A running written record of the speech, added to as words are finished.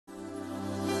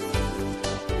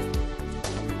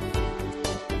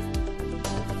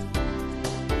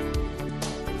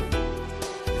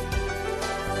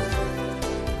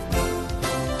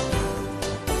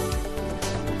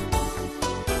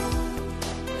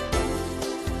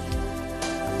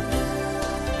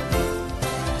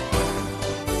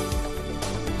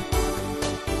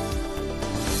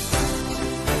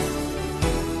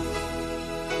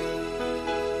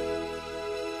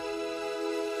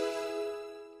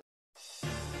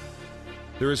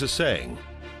There is a saying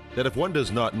that if one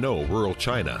does not know rural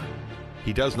China,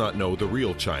 he does not know the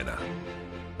real China.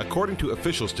 According to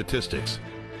official statistics,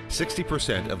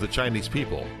 60% of the Chinese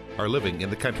people are living in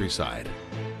the countryside.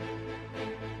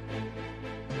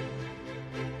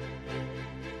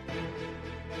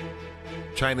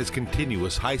 China's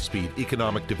continuous high-speed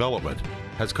economic development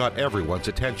has caught everyone's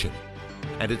attention,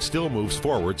 and it still moves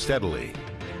forward steadily,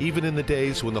 even in the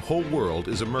days when the whole world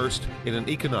is immersed in an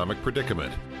economic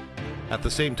predicament. At the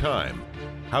same time,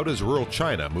 how does rural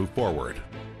China move forward?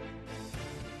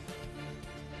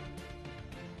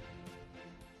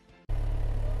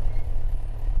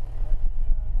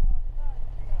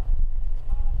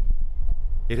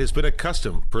 It has been a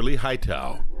custom for Li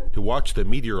Haitao to watch the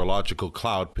meteorological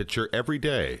cloud picture every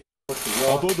day.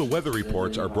 Although the weather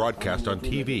reports are broadcast on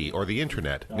TV or the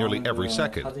internet nearly every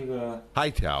second,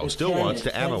 Haitao still wants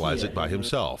to analyze it by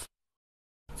himself.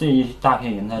 这一大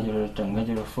片云彩就是整个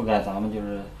就是覆盖咱们就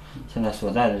是现在所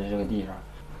在的这个地方，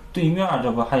对面这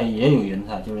不还也有云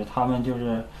彩，就是他们就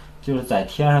是在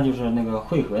天上就是那个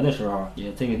汇合的时候，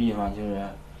也这个地方就是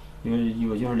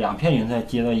有就是两片云彩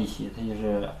接到一起，它就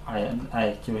是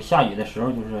就是下雨的时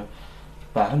候就是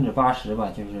80%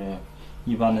吧，就是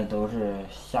一般的都是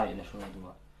下雨的时候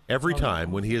多。 Every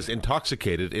time when he is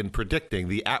intoxicated in predicting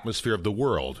the atmosphere of the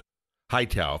world,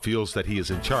 Haitao feels that he is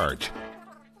in charge. "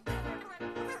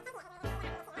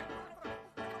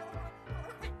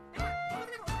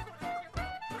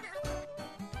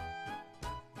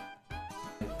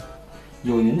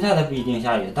有云彩它不一定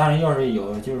下雨，但是要是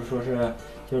有，就是说是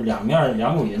就是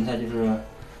两股云彩就是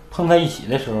碰在一起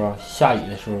的时候，下雨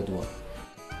的时候多。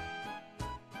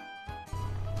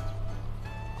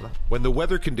 When the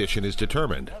weather condition is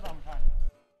determined,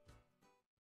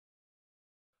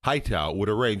 Haitao would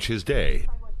arrange his day.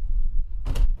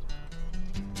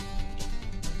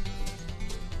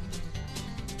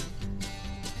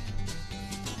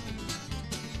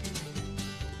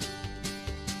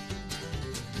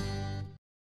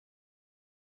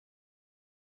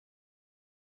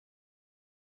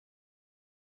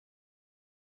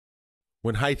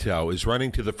 When Haitao is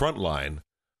running to the front line,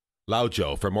 Lao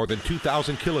Zhou, from more than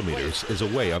 2,000 kilometers, is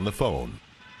away on the phone.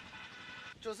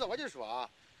 就是我就说啊，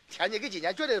天气跟今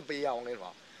年绝对不一样。我跟你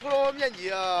说，除了面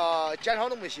积减少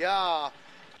那么些啊，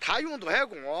他用多些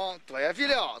工、多些肥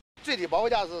料，最低保护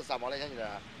价是3毛来钱一点。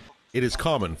 It is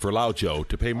common for Lao Zhou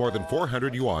to pay more than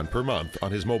 400 yuan per month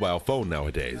on his mobile phone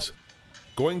nowadays.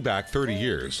 Going back 30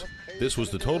 years, this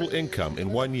was the total income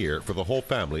in 1 year for the whole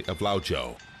family of Lao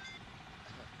Zhou.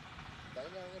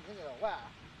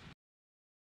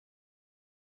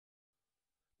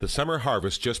 The summer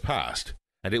harvest just passed,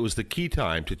 and it was the key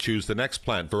time to choose the next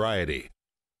plant variety.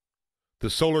 The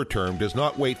solar term does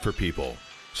not wait for people,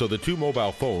 so the 2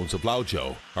 mobile phones of Lao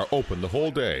Zhou are open the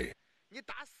whole day.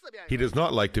 He does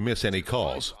not like to miss any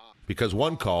calls, because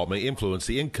one call may influence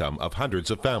the income of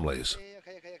hundreds of families.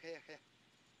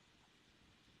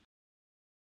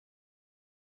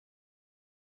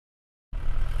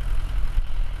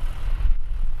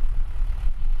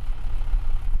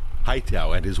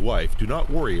 Haitao and his wife do not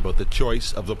worry about the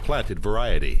choice of the planted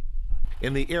variety.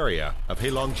 In the area of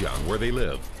Heilongjiang where they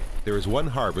live, there is one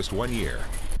harvest 1 year.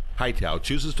 Haitao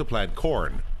chooses to plant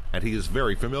corn, and he is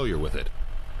very familiar with it.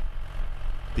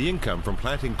 The income from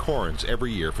planting corns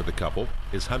every year for the couple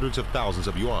is hundreds of thousands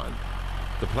of yuan.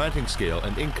 The planting scale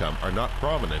and income are not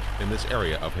prominent in this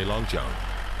area of Heilongjiang.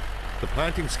 The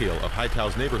planting scale of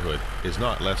Haitao's neighborhood is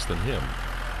not less than him.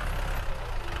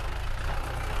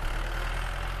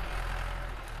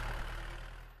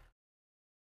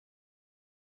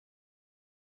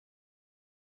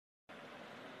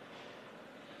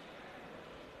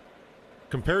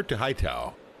 Compared to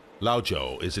Haitao, Lao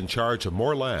Zhou is in charge of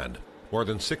more land, more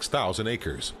than 6,000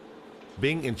 acres.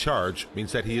 Being in charge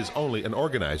means that he is only an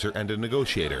organizer and a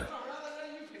negotiator.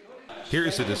 Here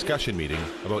is a discussion meeting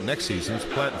about next season's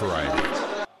plant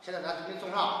varieties. 现在呢准备种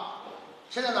上，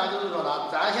现在呢就是说呢，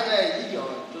咱现在已经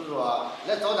就是说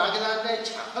来找咱跟咱来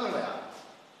签合同了呀，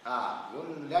啊，有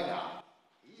2家，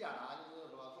一家呢就是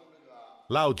说从这个。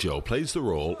 Lao Zhou plays the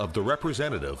role of the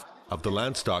representative of the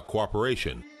Landstock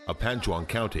Cooperation of Panzhuang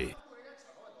County,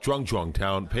 Zhuangzhuang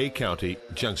Town, Pei County,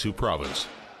 Jiangsu Province.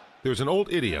 There's an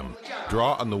old idiom,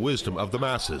 draw on the wisdom of the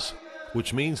masses,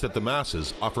 which means that the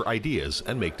masses offer ideas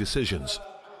and make decisions.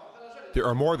 There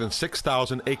are more than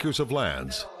 6,000 acres of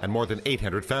lands and more than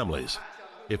 800 families.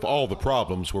 If all the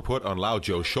problems were put on Lao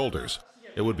Zhou's shoulders,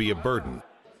 it would be a burden.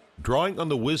 Drawing on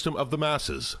the wisdom of the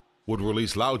masses would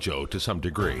release Lao Zhou to some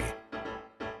degree.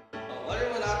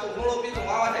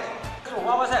 种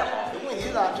娃娃菜好，有问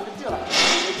题呢，这个地了，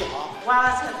没地好。娃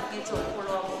娃菜比种胡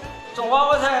萝卜。种娃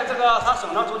娃菜这个它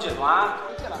生长周期短，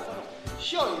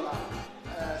效益呢，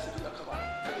是比较可观的。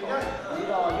依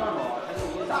照样貌，它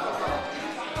就大概。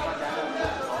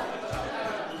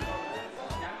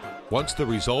Once the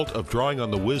result of drawing on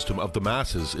the wisdom of the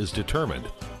masses is determined,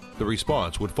 the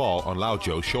response would fall on Lao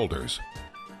Zhou's shoulders.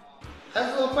 还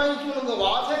是关于做那个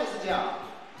挖菜的事情啊，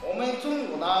我们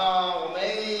中午呢，我们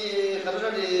合作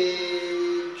社的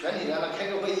全体人呢开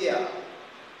个会议，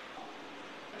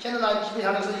现在呢基本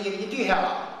上的事情已经定下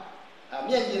了，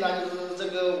面积呢就是这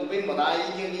个500亩呢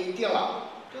已经定了。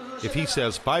If he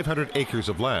says 500 acres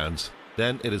of lands,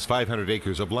 then it is 500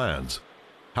 acres of lands.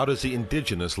 How does the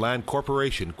indigenous land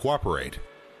corporation cooperate?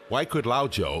 Why could Lao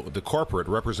Zhou, the corporate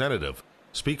representative,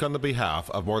 speak on the behalf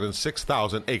of more than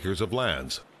 6,000 acres of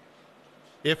lands?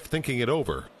 If thinking it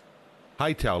over,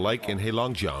 Haitao Lake and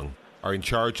Heilongjiang are in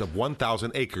charge of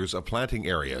 1,000 acres of planting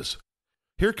areas.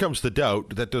 Here comes the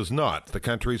doubt that does not the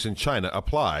countries in China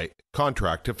apply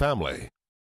contract to family.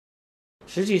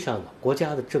 实际上呢，国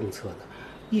家的政策呢，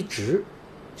一直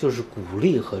就是鼓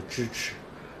励和支持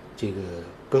这个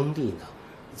耕地呢，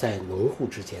在农户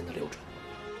之间的流转。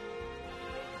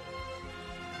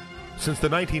Since the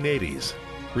 1980s,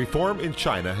 reform in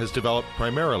China has developed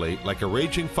primarily like a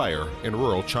raging fire in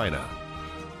rural China.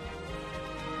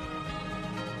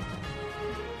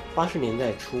 80年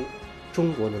代初，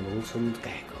中国的农村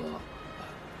改革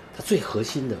它最核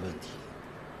心的问题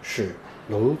是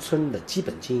农村的基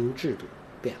本经营制度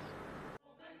变了。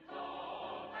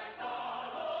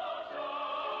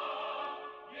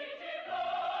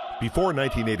Before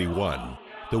 1981,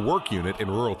 the work unit in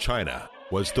rural China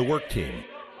was the work team.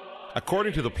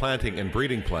 According to the planting and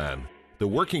breeding plan, the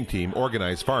working team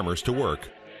organized farmers to work,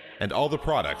 and all the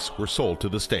products were sold to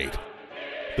the state.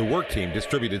 The work team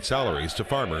distributed salaries to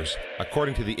farmers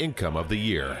according to the income of the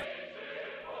year.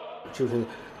 就是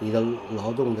你的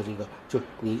劳动的这个，就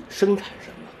你生产什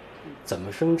么，怎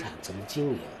么生产，怎么经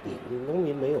营，你农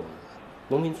民没有，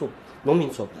农民做不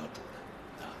了主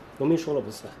的，农民说了不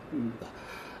算，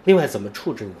另外，怎么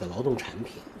处置你的劳动产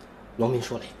品，农民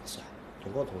说了也不算，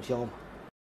统购统销嘛。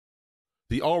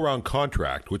The all-round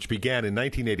contract, which began in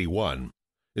 1981,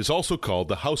 is also called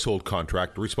the Household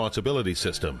Contract Responsibility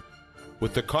System,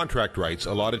 with the contract rights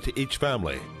allotted to each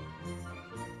family.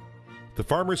 The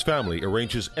farmer's family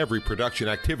arranges every production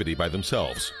activity by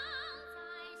themselves,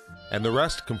 and the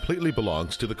rest completely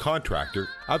belongs to the contractor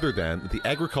other than the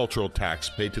agricultural tax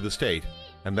paid to the state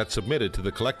and that's submitted to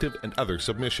the collective and other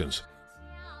submissions.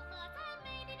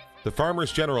 The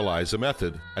farmers generalize a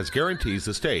method as guarantees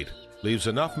the state leaves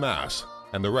enough mass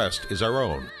and the rest is our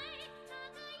own.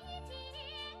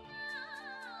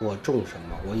 我种什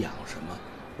么，我养什么，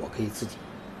我可以自己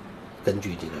根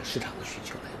据这个市场的需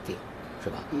求来定，是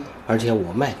吧？而且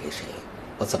我卖给谁，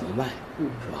我怎么卖，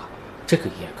是吧？这个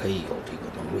也可以由这个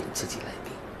农民自己来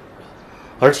定，是吧？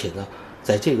而且呢，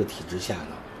在这个体制下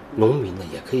呢，农民呢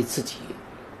也可以自己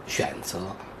选择，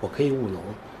我可以务农，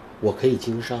我可以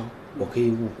经商。我可以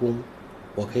务工，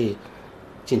我可以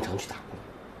进城去打工，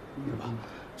是吧？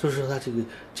就是说，它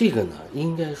这个呢，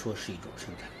应该说是一种生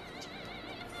产。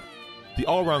The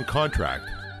all-round contract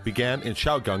began in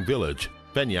Shaogang Village,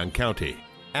 Fenyang County,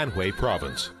 Anhui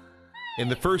Province. In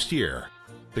the first year,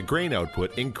 the grain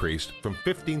output increased from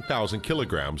 15,000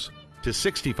 kilograms to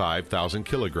 65,000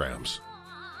 kilograms.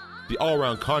 The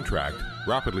all-round contract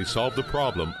rapidly solved the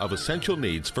problem of essential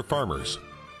needs for farmers.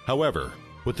 However,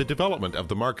 with the development of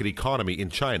the market economy in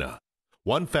China,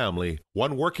 one family,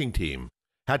 one working team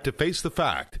had to face the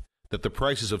fact that the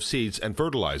prices of seeds and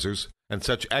fertilizers and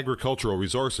such agricultural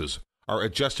resources are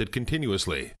adjusted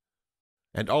continuously,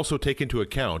 and also take into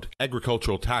account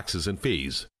agricultural taxes and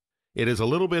fees. It is a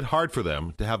little bit hard for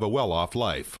them to have a well-off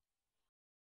life.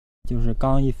 就是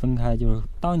刚一分开，就是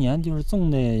当年就是种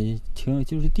的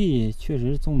就是地确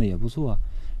实种的也不错，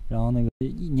然后那个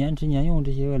一年之年用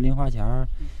这些个零花钱儿。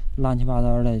乱七八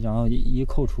糟的，然后一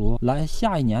扣除，来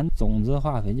下一年种子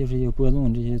化肥就是播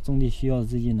种这些种地需要的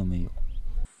资金都没有。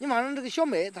你反正这个小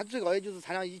麦，它最高也就是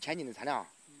产量1000斤的产量，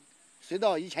水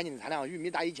稻1000斤的产量，玉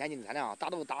米达1000斤的产量，大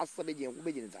豆达400斤、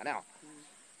500斤的产量，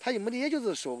它一亩地也就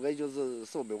是收个就是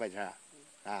400-500块钱，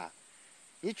啊，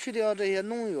你去掉这些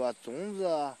农药、种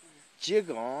子、秸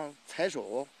秆、采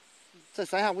收，这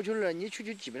3下5去2，你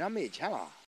去基本上没钱了。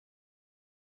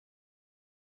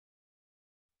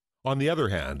On the other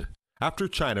hand, after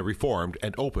China reformed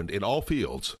and opened in all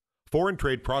fields, foreign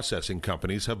trade processing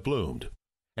companies have bloomed,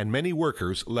 and many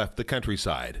workers left the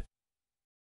countryside.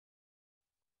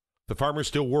 The farmers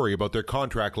still worry about their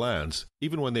contract lands,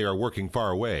 even when they are working far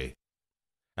away.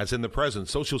 As in the present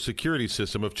social security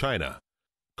system of China,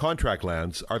 contract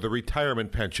lands are the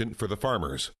retirement pension for the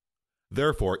farmers.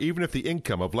 Therefore, even if the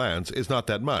income of lands is not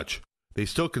that much, they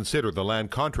still consider the land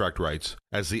contract rights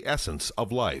as the essence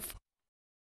of life.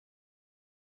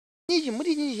 你一亩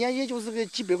地你一年也就是个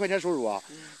几百块钱收入啊，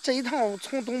这一趟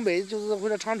从东北就是或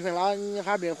者长春啦、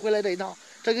哈尔滨回来这一趟，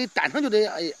这个单程就得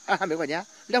200-300块钱，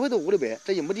来回都500-600，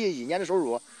这一亩地一年的收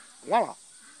入完了。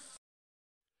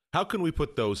How can we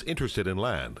put those interested in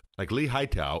land, like Li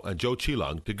Haitao and Zhou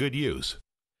Qilong, to good use?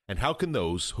 And how can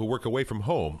those who work away from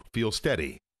home feel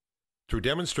steady? Through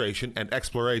demonstration and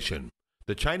exploration,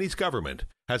 the Chinese government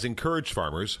has encouraged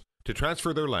farmers to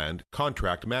transfer their land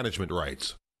contract management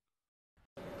rights.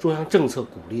 中央政策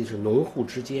鼓励是农户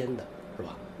之间的，是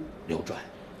吧？流转，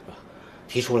是吧？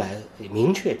提出来，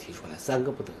明确提出来3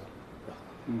个不得，是吧？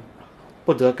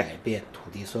不得改变土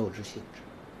地所有制性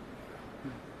质，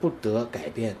不得改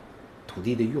变土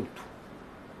地的用途，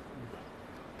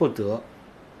不得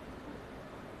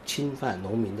侵犯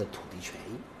农民的土地权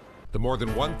益。The more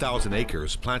than 1,000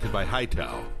 acres planted by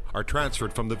Haitao are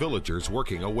transferred from the villagers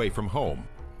working away from home.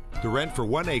 The rent for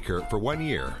 1 acre for 1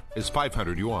 year is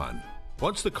 500 yuan.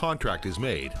 Once the contract is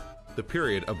made, the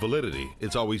period of validity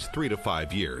is always 3 to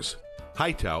 5 years.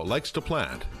 Haitao likes to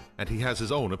plant, and he has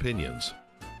his own opinions.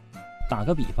 打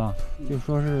个比方，就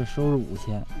说是收入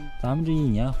5000，咱们这一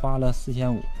年花了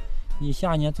4500，你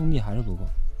下一年种地还是不够。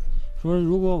说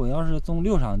如果我要是种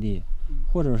6场地，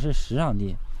或者是10场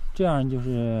地，这样就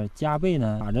是加倍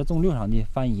呢，把这种6场地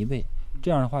翻1倍，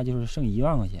这样的话就是剩1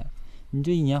万块钱。你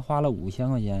这一年花了5000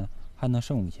块钱，还能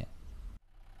剩5000。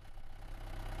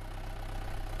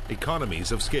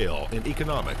Economies of scale in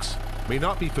economics may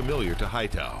not be familiar to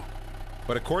Haitao,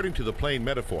 but according to the plain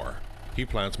metaphor, he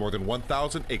plants more than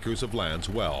 1,000 acres of lands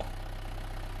well.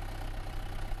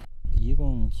 一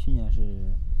共去年是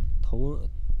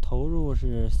投入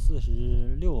是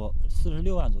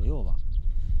46万左右吧，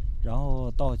然后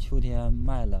到秋天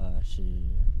卖了是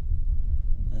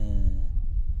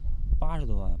80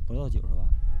多万，不到90万。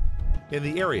In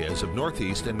the areas of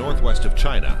northeast and northwest of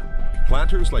China,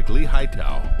 planters like Li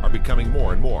Haitao are becoming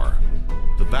more and more.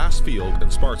 The vast field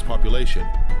and sparse population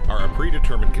are a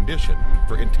predetermined condition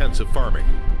for intensive farming.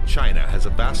 China has a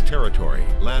vast territory,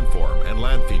 landform and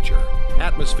land feature,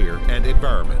 atmosphere and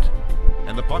environment,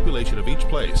 and the population of each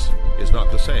place is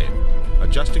not the same.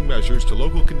 Adjusting measures to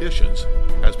local conditions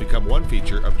has become one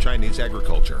feature of Chinese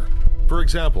agriculture. For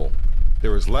example,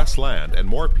 there is less land and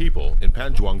more people in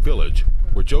Panzhuang village,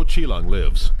 where Zhou Qilong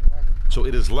lives. So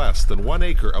it is less than 1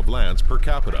 acre of lands per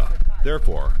capita.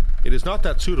 Therefore, it is not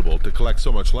that suitable to collect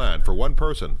so much land for one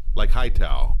person like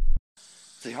Haitao.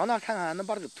 只想呢看看能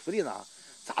把这个土地呢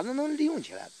咋能利用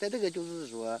起来，在这个就是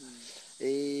说，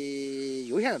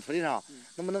有限的土地上，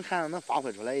能不能看能发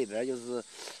挥出来一点就是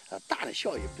大的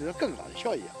效益，比如说更高的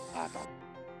效益啊。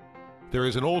There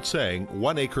is an old saying,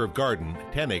 1 acre of garden,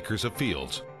 10 acres of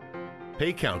fields.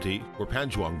 Pei County, where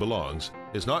Panzhuang belongs,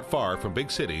 is not far from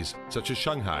big cities such as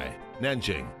Shanghai,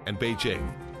 Nanjing, and Beijing.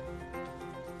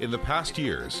 In the past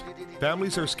years,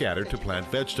 families are scattered to plant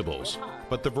vegetables,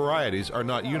 but the varieties are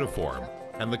not uniform,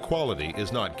 and the quality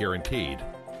is not guaranteed,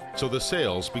 so the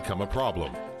sales become a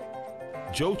problem.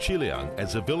 Zhou Qiliang,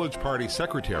 as a village party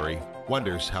secretary,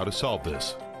 wonders how to solve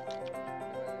this.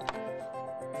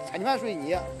 产权属于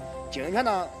你，经营权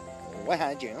呢，我现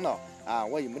在经营了啊，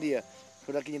我一亩地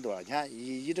或者给你多少钱，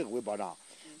以这个为保障，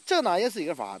这个呢也是一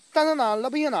个法，但是呢，老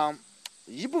百姓呢，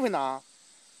一部分呢，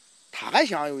他还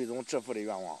想有一种致富的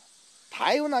愿望，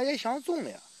他有呢也想种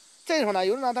的。再说呢，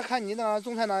有人呢，他看你那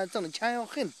种菜呢挣的钱要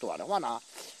很多的话呢，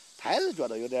他还是觉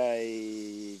得有点，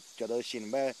觉得心里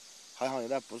面好像有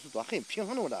点不是说很平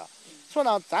衡的。所以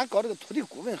呢，咱搞这个土地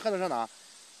股份合作社呢，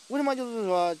为什么就是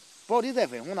说保利再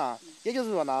分红呢？也就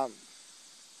是说呢，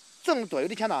挣多余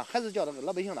的钱呢，还是叫这个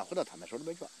老百姓呢回到他们手里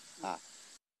边去啊。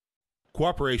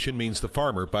Cooperation means the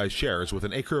farmer buys shares with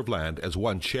an acre of land as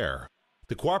one share.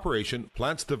 The cooperation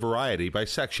plants the variety by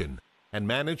section and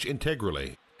manage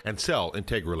integrally and sell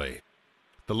integrally.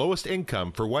 The lowest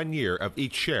income for 1 year of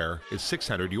each share is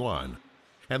 600 yuan,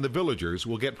 and the villagers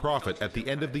will get profit at the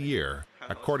end of the year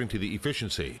according to the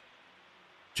efficiency.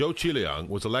 Zhou Qiliang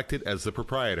was elected as the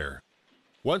proprietor.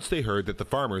 Once they heard that the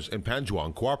farmers in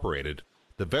Panzhuang cooperated,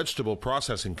 the vegetable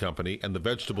processing company and the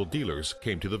vegetable dealers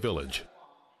came to the village.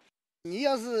 你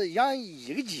要是养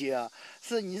一个鸡，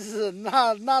你是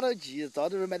拿到鸡找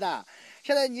的人买单。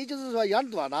现在你就是说养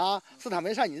多呢，是他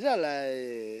们上你这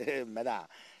来买单。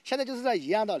现在就是这一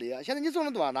样道理。现在你种的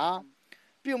多呢，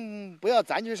并不要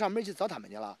咱去上门去找他们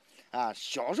去了啊。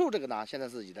销售这个呢，现在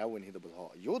是一点问题都不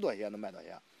好，有多些能卖多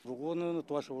些。如果能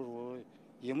多收入，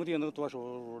一亩地能多收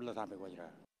入200-300块钱。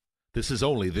This is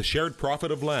only the shared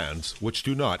profit of lands which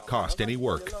do not cost any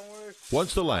work.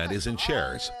 Once the land is in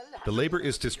shares, the labor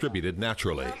is distributed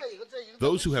naturally.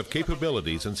 Those who have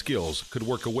capabilities and skills could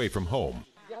work away from home.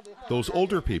 Those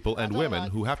older people and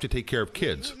women who have to take care of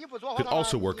kids could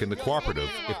also work in the cooperative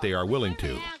if they are willing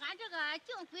to.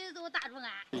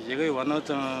 一个月我能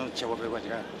挣700-800块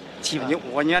钱，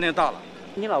我年龄大了。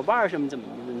你老伴儿什么怎么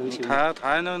能行？他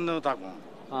还能打工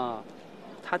啊，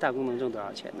他打工能挣多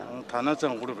少钱呢？他能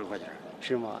挣500-600块钱。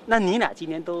是吗？那你俩今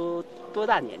年都多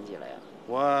大年纪了呀？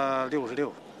我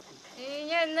66。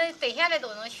你那对象的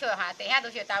都能去哈，对象都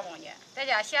去打工去，在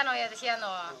家闲着也是闲着。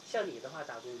像你的话，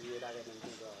打工一个月大概能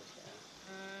挣多少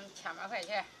钱？1000块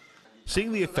钱。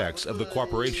Seeing the effects of the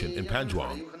cooperation in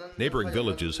Panjuang, neighboring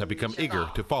villages have become eager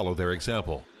to follow their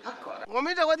example. 我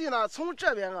们这块地呢，从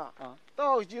这边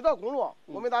到一道公路，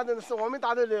我们大队是我们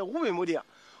大队的500亩地，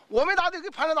我们大队跟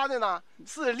潘川大队呢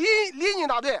是邻近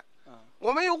大队，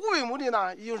我们有500亩地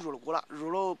呢已经入了股了，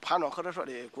入了潘庄合作社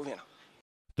的股份了。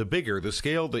The bigger the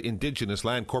scale the indigenous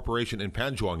land corporation in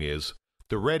Panjuang is,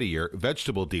 the readier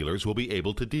vegetable dealers will be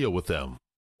able to deal with them.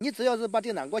 你只要是把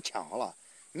订单给我签好了，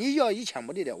你要1000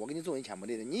亩地的，我给你种1000亩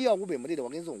地的；你要500亩地的，我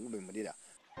给你种500亩地的。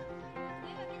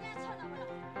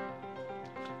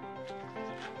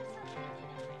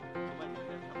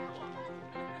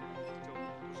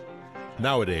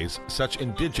 Nowadays, such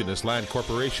indigenous land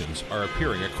corporations are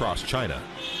appearing across China.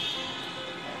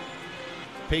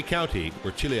 Pei County,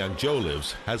 where Qiliangzhou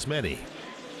lives, has many.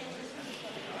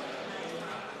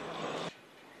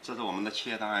 这是我们的企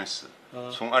业档案室，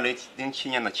从2007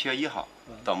年的7月1号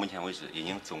到目前为止，已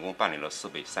经总共办理了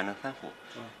403户，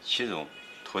其中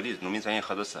土地农民专业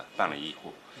合作社办了1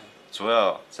户，主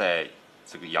要在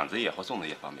这个养殖业和种植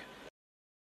业方面。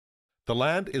 The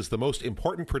land is the most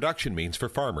important production means for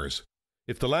farmers.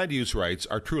 If the land use rights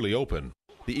are truly open,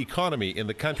 the economy in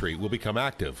the country will become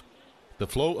active. The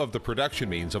flow of the production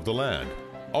means of the land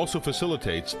also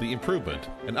facilitates the improvement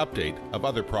and update of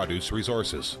other produce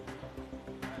resources.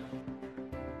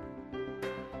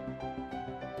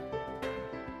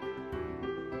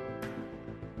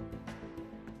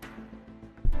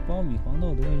 苞米、黄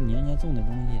豆都是年年种的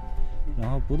东西，然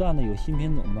后不断的有新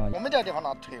品种吧。我们这个地方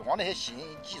呢，推广那些新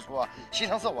技术、新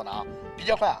生事物呢比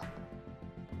较快。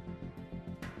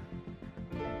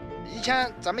以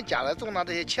前咱们家里种的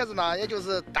这些茄子呢，也就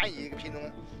是单一个品种，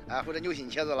或者牛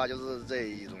心茄子啦，就是这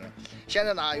一种。现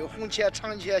在呢，有红茄、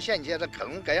长茄、咸茄，这各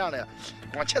种各样的，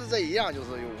光茄子这一样就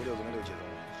是有5、6种、6、7种。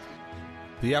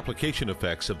The application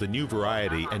effects of the new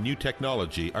variety and new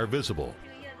technology are visible,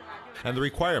 and the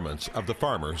requirements of the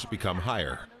farmers become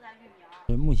higher.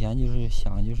 目前就是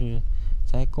想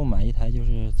再购买一台就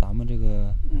是咱们这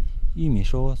个玉米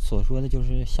收所说的就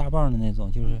是下棒的那种，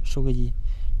就是收割机，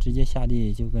直接下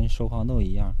地就跟收黄豆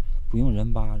一样，不用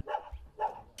人扒。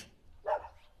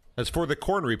As for the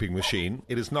corn reaping machine,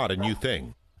 it is not a new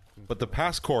thing. But the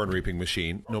past corn reaping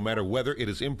machine, no matter whether it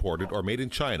is imported or made in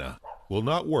China, will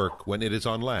not work when it is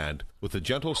on land with a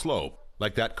gentle slope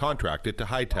like that contracted to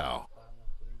Haitao.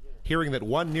 Hearing that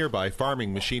one nearby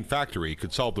farming machine factory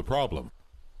could solve the problem,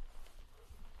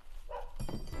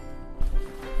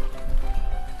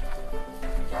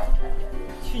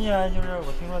 去年就是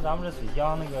我听说咱们这水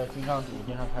乡那个经常组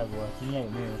经常开播，今年有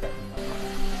没有改进呢？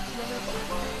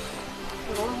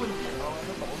这都是问题啊，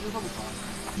这导致这么长。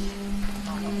去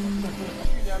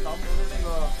年咱们不是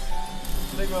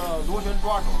那个螺旋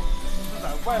抓手是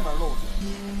在外面露的，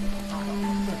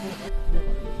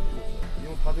因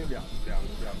为它这两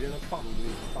边的跨度就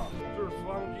很大，这是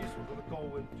发动机所说的高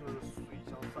温，就是水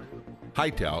箱散热。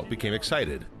Haitao became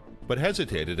excited, but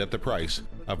hesitated at the price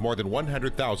of more than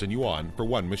 100,000 yuan for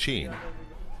one machine.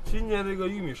 今年这个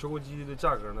玉米收割机的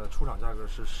价格呢，出厂价格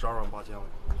是12.8万，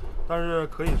但是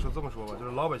可以说这么说吧，就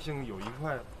是老百姓有一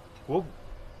块国股，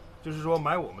就是说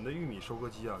买我们的玉米收割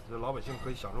机啊，这老百姓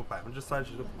可以享受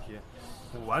30%的补贴，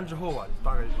补完之后啊，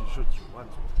大概是9万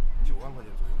左右，9万块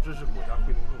钱左右，这是国家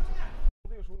惠农政策。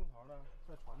这个收种槽呢，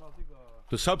再传到这个。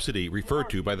The subsidy referred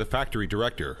to by the factory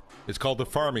director is called the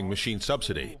farming machine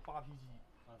subsidy,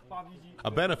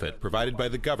 a benefit provided by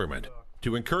the government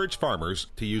to encourage farmers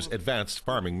to use advanced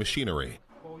farming machinery.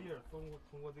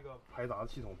 排杂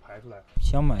系统排出来。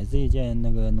想买这件那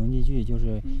个农机具，就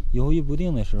是犹豫不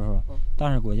定的时候，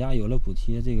但是国家有了补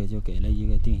贴，这个就给了一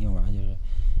个定心丸，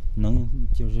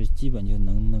就是基本就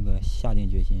能那个下定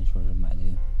决心，说是买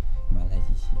台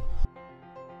机器。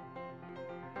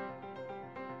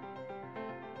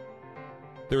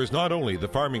There is not only the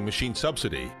farming machine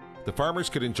subsidy, the farmers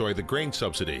could enjoy the grain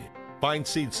subsidy, fine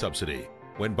seed subsidy,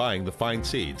 when buying the fine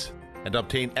seeds, and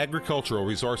obtain agricultural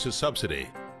resources subsidy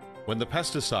when the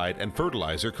pesticide and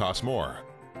fertilizer cost more,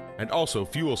 and also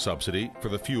fuel subsidy for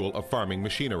the fuel of farming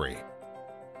machinery.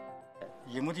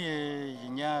 1亩地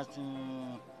1年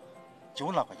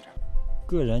9万块钱。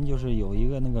个人就是有一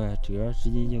个那个折，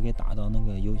直接就给打到那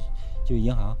个就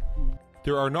银行。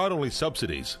There are not only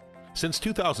subsidies. Since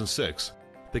 2006,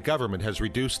 the government has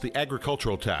reduced the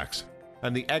agricultural tax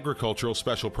and the agricultural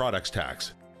special products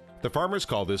tax. The farmers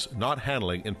call this not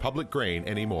handling in public grain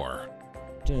anymore.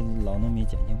 这老农民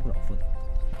减轻不少负担。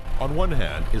On one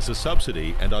hand is a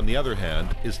subsidy, and on the other hand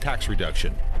is tax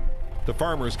reduction. The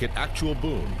farmers get actual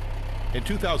boon. In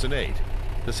 2008,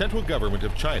 the central government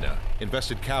of China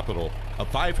invested capital of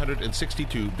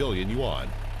 562 billion yuan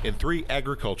in 3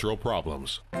 agricultural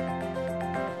problems.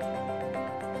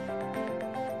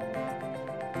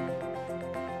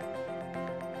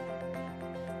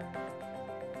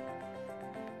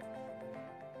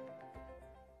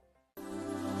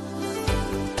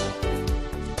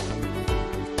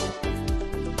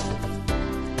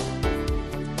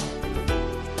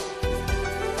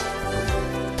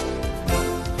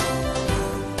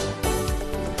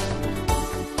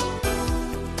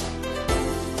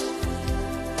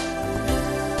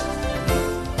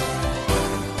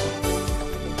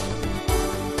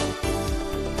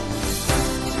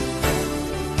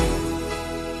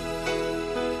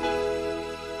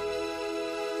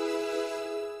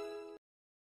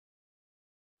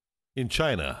 In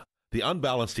China, the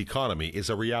unbalanced economy is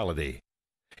a reality.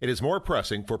 It is more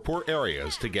pressing for poor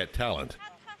areas to get talent.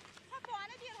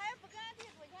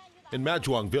 In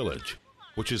Mazhuang village,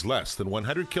 which is less than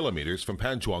 100 kilometers from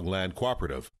Panzhuang Land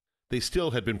Cooperative, they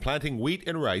still had been planting wheat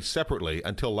and rice separately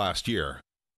until last year.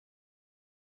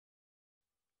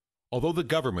 Although the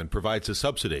government provides a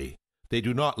subsidy, they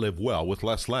do not live well with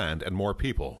less land and more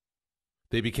people.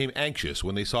 They became anxious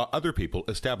when they saw other people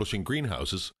establishing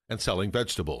greenhouses and selling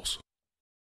vegetables.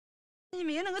 你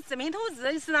没有那个资本投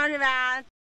资，是那是吧？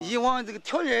以往这个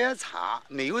条件也差，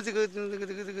没有这个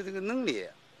能力。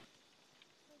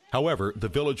However, the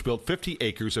village built 50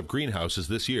 acres of greenhouses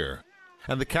this year,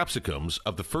 and the capsicums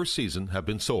of the first season have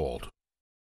been sold.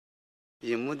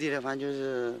 一亩地的反正就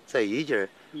是这一季儿，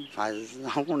反正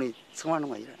让工的吃完那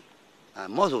么一点，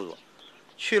没收入。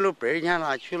去了本钱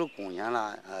了，去了工钱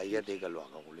了，也得个落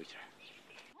个5、6千。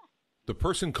The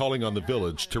person calling on the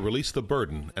village to release the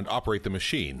burden and operate the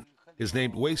machine is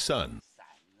named Wei Sun.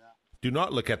 Do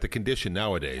not look at the condition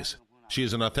nowadays. She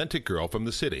is an authentic girl from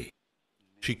the city.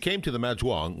 She came to the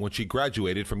Mazhuang when she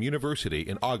graduated from university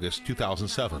in August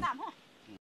 2007.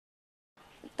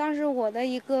 当时我的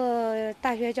一个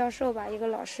大学教授吧，一个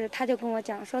老师，他就跟我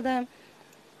讲说的，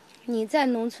你在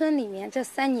农村里面这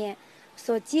3年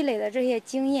所积累的这些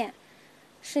经验，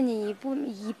是你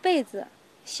一辈子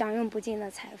享用不尽的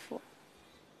财富。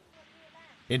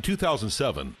In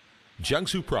 2007,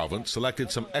 Jiangsu Province selected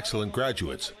some excellent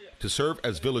graduates to serve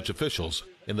as village officials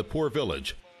in the poor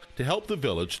village to help the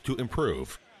village to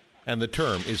improve, and the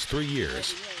term is 3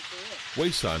 years.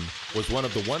 Wei Sun was one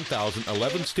of the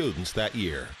 1,011 students that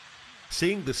year.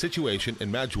 Seeing the situation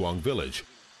in Mazhuang village,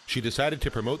 she decided to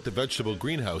promote the vegetable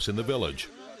greenhouse in the village.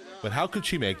 But how could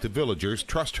she make the villagers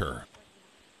trust her?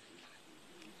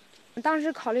 当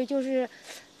时考虑就是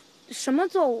什么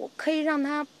作物可以让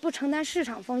它不承担市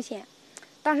场风险。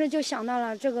当时就想到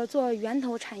了这个做源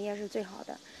头产业是最好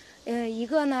的。一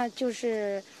个呢就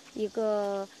是一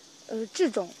个制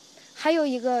种，还有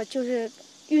一个就是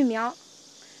育苗。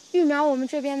育苗我们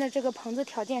这边的这个棚子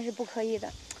条件是不可以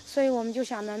的，所以我们就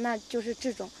想呢，那就是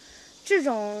制种。制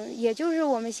种也就是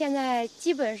我们现在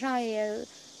基本上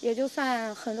也就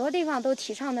算很多地方都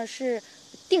提倡的是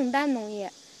订单农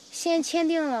业，先签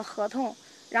订了合同，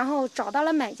然后找到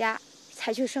了买家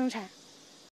才去生产。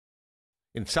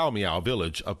In Saomiao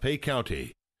village of Pei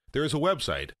County, there is a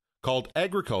website called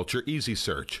Agriculture Easy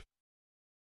Search,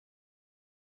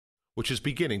 which is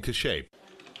beginning to shape.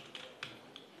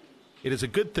 It is a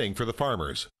good thing for the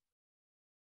farmers.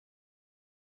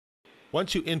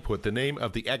 Once you input the name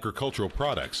of the agricultural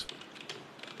products,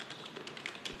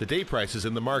 the day prices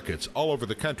in the markets all over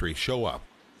the country show up.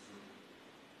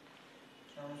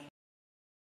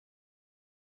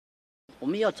 我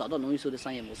们要找到农业收的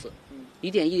商业模式，一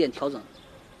点一点调整。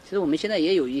其实我们现在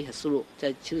也有一些思路，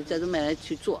其实在这边来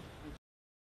去做。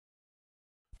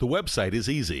The website is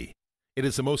easy. It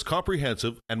is the most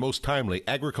comprehensive and most timely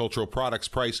agricultural products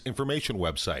price information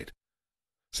website.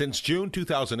 Since June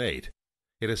 2008,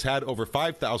 it has had over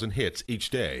 5,000 hits each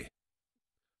day.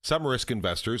 Some risk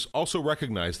investors also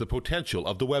recognize the potential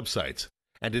of the websites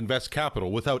and invest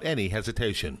capital without any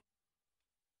hesitation.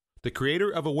 The creator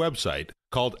of a website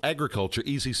called Agriculture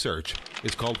Easy Search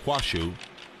is called Huashu,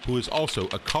 who is also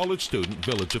a college student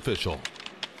village official.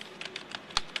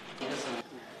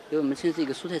 因为我们现在是一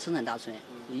个蔬菜生产大村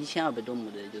，1200多亩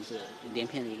的就是连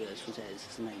片的一个蔬菜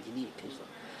生产基地，可以说，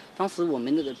当时我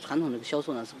们这个传统这个销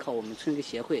售呢，是靠我们村一个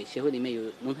协会，协会里面有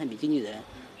农产品经纪人，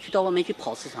去到外面去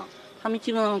跑市场，他们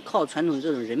基本上靠传统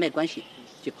这种人脉关系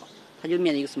去跑，他就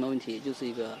面临一个什么问题，就是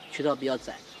一个渠道比较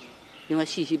窄，另外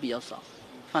信息比较少，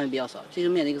范围比较少，这就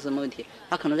面临一个什么问题？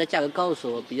他可能在价格高的时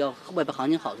候，比较外边行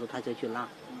情好的时候，他才去拉，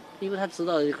因为他知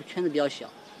道这个圈子比较小。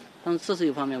但是这是一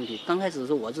个方面问题。刚开始的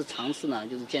时候，我是尝试呢，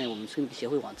就是建立我们村一个协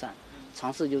会网站，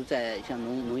尝试就是在像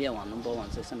农业网、农保网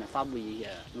这上面发布一些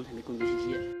农产品供给信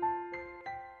息。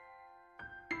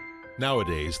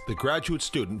Nowadays, the graduate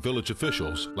student village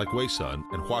officials like Weisun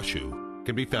and Huashu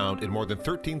can be found in more than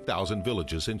 13,000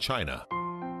 villages in China.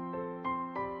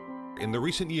 In the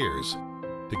recent years,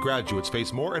 the graduates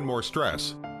face more and more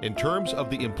stress in terms of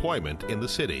the employment in the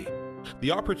city.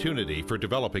 The opportunity for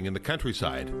developing in the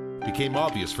countryside became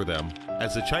obvious for them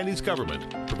as the Chinese government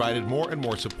provided more and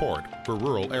more support for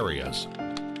rural areas.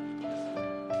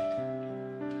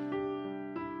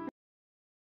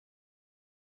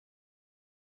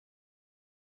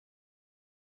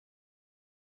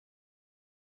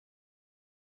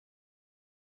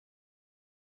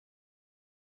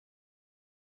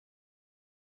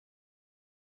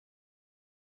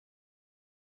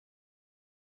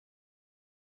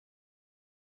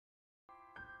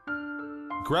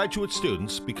 Graduate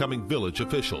students becoming village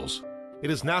officials.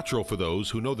 It is natural for those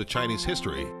who know the Chinese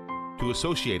history to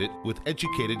associate it with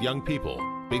educated young people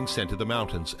being sent to the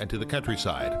mountains and to the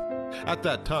countryside. At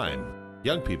that time,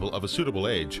 young people of a suitable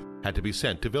age had to be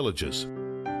sent to villages.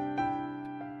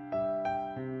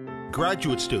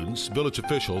 Graduate students, village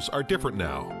officials, are different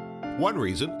now. One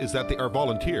reason is that they are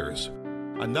volunteers.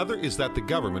 Another is that the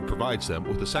government provides them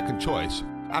with a second choice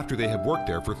after they have worked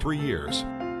there for 3 years.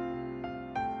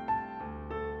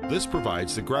 This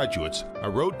provides the graduates a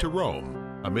road to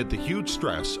Rome amid the huge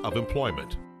stress of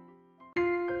employment.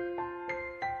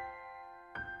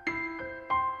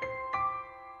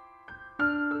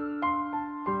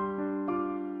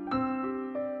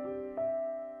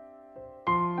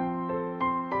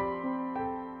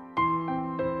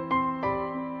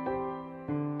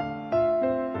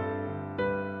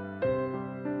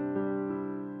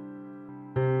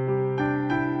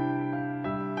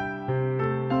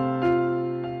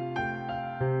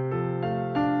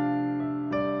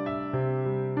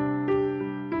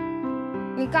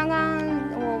刚刚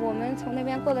我们从那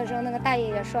边过的时候，那个大爷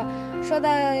也说到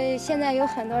现在有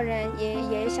很多人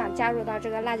也想加入到这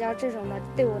个辣椒这种的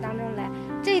队伍当中来，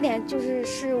这一点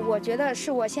是我觉得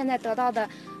是我现在得到的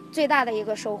最大的一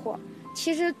个收获。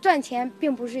其实赚钱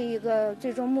并不是一个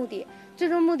最终目的，最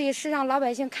终目的是让老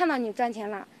百姓看到你赚钱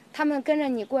了，他们跟着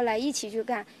你过来一起去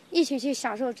干，一起去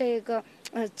享受这个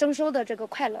征收的这个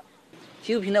快乐。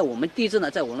技术平台我们第一次呢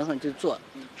在网络上就做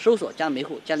搜索加维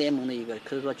护加联盟的一个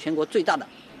可以说全国最大的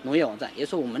农业网站，也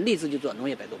说我们立志就做农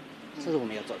业百度，这是我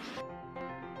们要做的。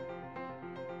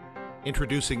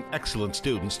Introducing excellent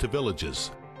students to villages,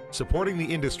 supporting the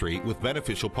industry with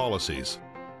beneficial policies,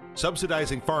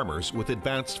 subsidizing farmers with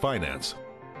advanced finance.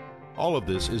 All of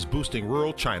this is boosting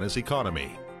rural China's economy.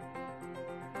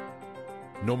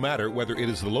 No matter whether it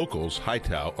is the locals,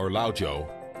 Haitao or Laozhou,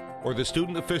 or the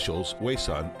student officials,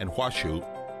 Weisun and Huashu,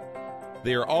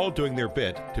 they are all doing their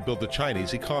bit to build the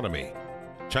Chinese economy.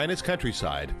 China's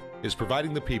countryside is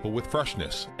providing the people with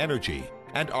freshness, energy,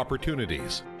 and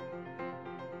opportunities.